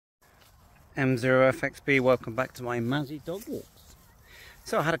M0FXB, welcome back to my Mazzy dog walks.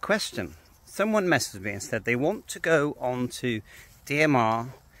 So I had a question. Someone messaged me and said they want to go on to DMR,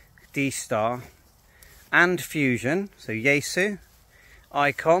 D-Star and Fusion, so Yaesu,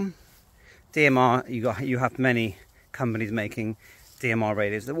 ICOM, DMR. You have many companies making DMR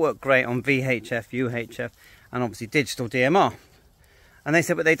radios that work great on VHF, UHF and obviously digital DMR. And they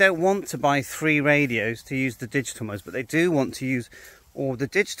said, but they don't want to buy 3 radios to use the digital modes, but they do want to use all the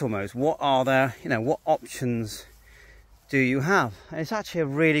digital modes. What are there, what options do you have? And it's actually a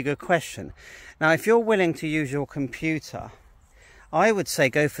really good question. Now, if you're willing to use your computer, I would say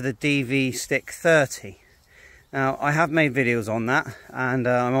go for the DV Stick 30. Now, I have made videos on that, and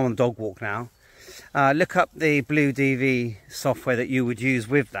I'm on a dog walk now. Look up the Blue DV software that you would use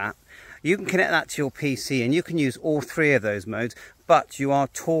with that. You can connect that to your PC and you can use all 3 of those modes, but you are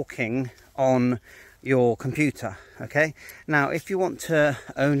talking on your computer, okay? Now, if you want to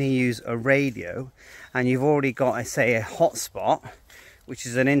only use a radio and you've already got, I say, a hotspot, which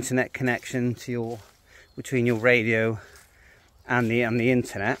is an internet connection to between your radio and the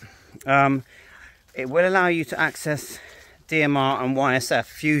internet, it will allow you to access DMR and YSF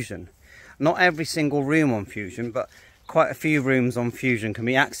Fusion. Not every single room on Fusion, but quite a few rooms on Fusion can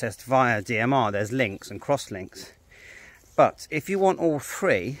be accessed via DMR. There's links and cross links. But if you want all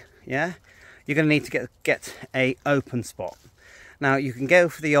 3, yeah, you're going to need to get a open spot. Now, you can go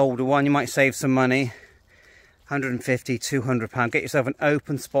for the older one. You might save some money, 150, 200 pounds. Get yourself an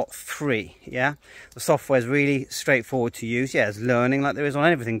open spot 3, yeah? The software is really straightforward to use. Yeah, it's learning like there is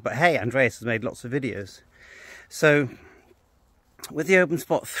on everything. But hey, Andreas has made lots of videos. So with the open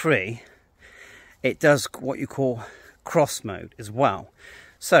spot 3, it does what you call cross mode as well.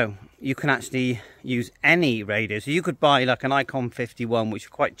 So you can actually use any radio. So you could buy like an ICOM 51, which is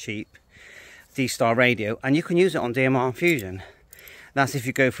quite cheap, D-Star radio, and you can use it on DMR and Fusion. That's if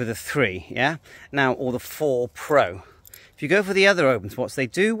you go for the 3, yeah? Now, or the 4 Pro. If you go for the other open spots, they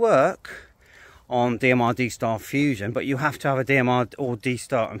do work on DMR, D-Star, Fusion, but you have to have a DMR or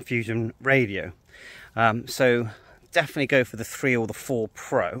D-Star and Fusion radio. So definitely go for the 3 or the 4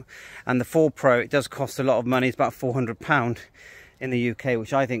 Pro. And the 4 Pro, it does cost a lot of money. It's about £400 in the UK,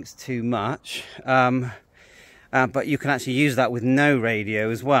 which I think is too much. But you can actually use that with no radio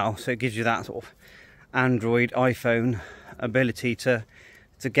as well. So it gives you that sort of Android, iPhone ability to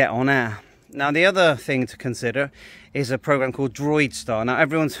get on air. Now, the other thing to consider is a program called Droid Star. Now,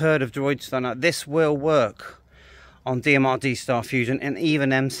 everyone's heard of Droid Star. Now, this will work on DMR, D-Star, Fusion, and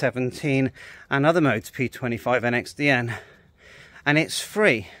even M17 and other modes, P25, NXDN. And it's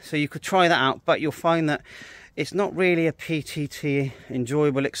free, so you could try that out, but you'll find that it's not really a PTT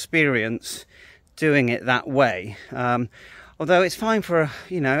enjoyable experience doing it that way. Although it's fine for,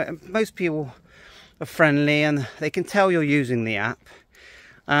 most people are friendly and they can tell you're using the app.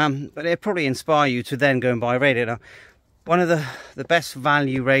 But it'll probably inspire you to then go and buy a radio. Now, one of the best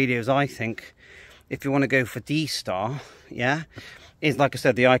value radios, I think, if you want to go for D-Star, yeah, is, like I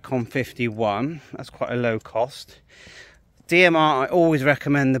said, the ICOM 51. That's quite a low cost. DMR, I always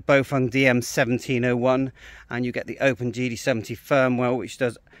recommend the BAOFENG DM1701, and you get the Open GD70 firmware, which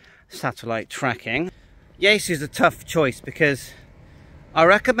does satellite tracking. Yaesu is a tough choice because I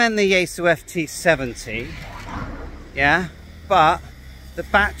recommend the Yaesu FT70, yeah, but the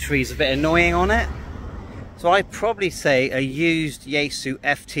battery's a bit annoying on it. So I'd probably say a used Yaesu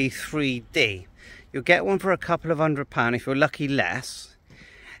FT3D. You'll get one for a couple of £100, if you're lucky less.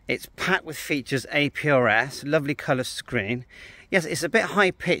 It's packed with features, APRS, lovely colour screen. Yes, it's a bit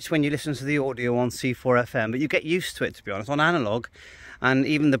high pitched when you listen to the audio on C4FM, but you get used to it, to be honest. On analog, and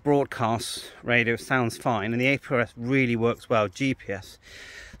even the broadcast radio sounds fine, and the APRS really works well, GPS.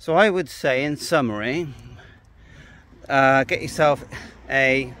 So I would say, in summary, get yourself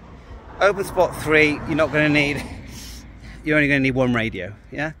a open spot 3. You're not going to need, you're only going to need 1 radio,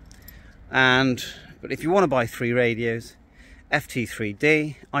 yeah? But if you want to buy 3 radios,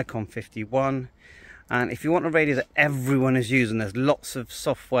 FT3D, ICOM 51, and if you want a radio that everyone is using, there's lots of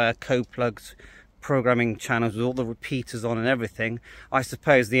software, co-plugs, programming channels with all the repeaters on and everything, I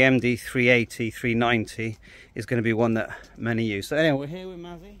suppose the MD380, 390 is going to be one that many use. So anyway, we're here with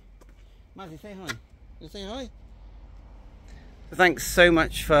Mazzy. Mazzy, say hi. You say hi? So thanks so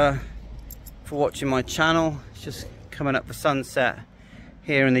much for watching my channel. It's just coming up for sunset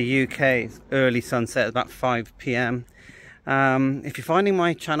here in the UK. It's early sunset, about 5 PM. If you're finding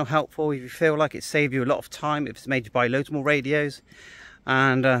my channel helpful, if you feel like it saved you a lot of time, if it's made you buy loads more radios,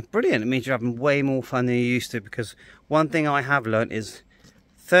 and brilliant, it means you're having way more fun than you used to, because one thing I have learned is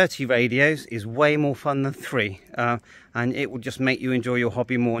 30 radios is way more fun than 3, and it will just make you enjoy your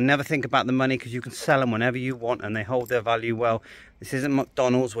hobby more. Never think about the money, because you can sell them whenever you want and they hold their value well. This isn't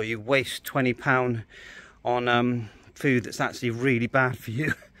McDonald's where you waste £20 on food that's actually really bad for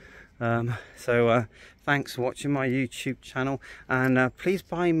you. Thanks for watching my YouTube channel, and please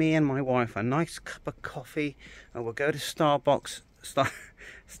buy me and my wife a nice cup of coffee, and we'll go to Starbucks,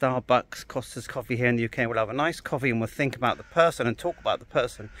 Costa's Coffee here in the UK. We'll have a nice coffee and we'll think about the person and talk about the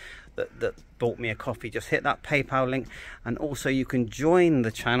person that bought me a coffee. Just hit that PayPal link, and also you can join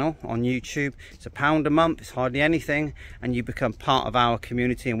the channel on YouTube. It's £1 a month, it's hardly anything, and you become part of our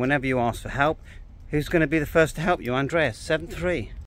community. And whenever you ask for help, who's going to be the first to help you? Andreas, 73.